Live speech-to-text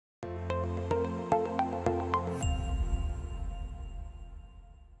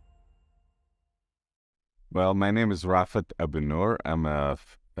Well, my name is Rafat Abonour. I'm a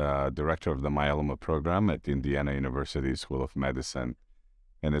director of the myeloma program at Indiana University School of Medicine.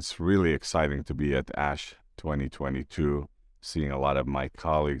 And it's really exciting to be at ASH 2022, seeing a lot of my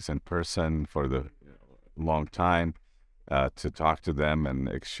colleagues in person for the long time, to talk to them and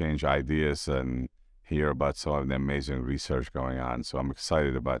exchange ideas and hear about some of the amazing research going on. So I'm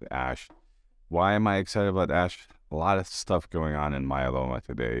excited about ASH. Why am I excited about ASH? A lot of stuff going on in myeloma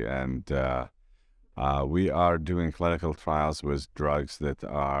today. And we are doing clinical trials with drugs that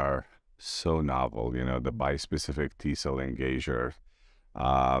are so novel, the bispecific T-cell engager.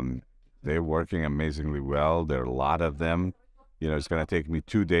 Um, they're working amazingly well. There are a lot of them. It's going to take me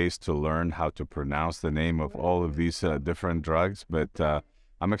 2 days to learn how to pronounce the name of all of these different drugs, but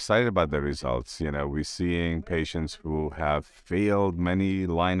I'm excited about the results. We're seeing patients who have failed many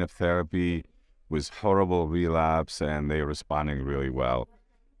line of therapy with horrible relapse, and they're responding really well.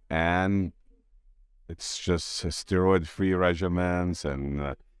 And it's just steroid-free regimens,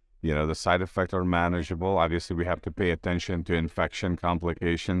 and the side effects are manageable. Obviously, we have to pay attention to infection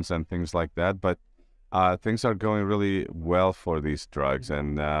complications and things like that, but things are going really well for these drugs,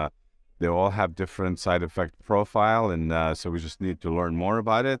 and they all have different side effect profile, and so we just need to learn more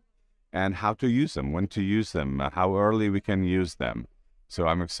about it and how to use them, when to use them, how early we can use them. So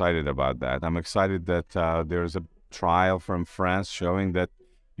I'm excited about that. I'm excited that there's a trial from France showing that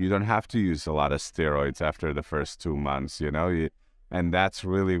you don't have to use a lot of steroids after the first 2 months, and that's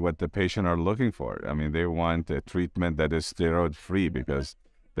really what the patient are looking for. I mean, they want a treatment that is steroid-free because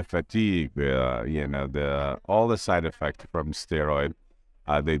the fatigue, all the side effects from steroid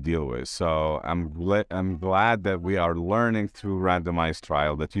they deal with. So I'm glad that we are learning through randomized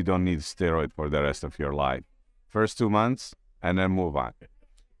trial that you don't need steroid for the rest of your life. First 2 months, and then move on.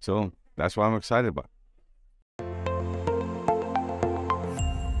 So that's what I'm excited about.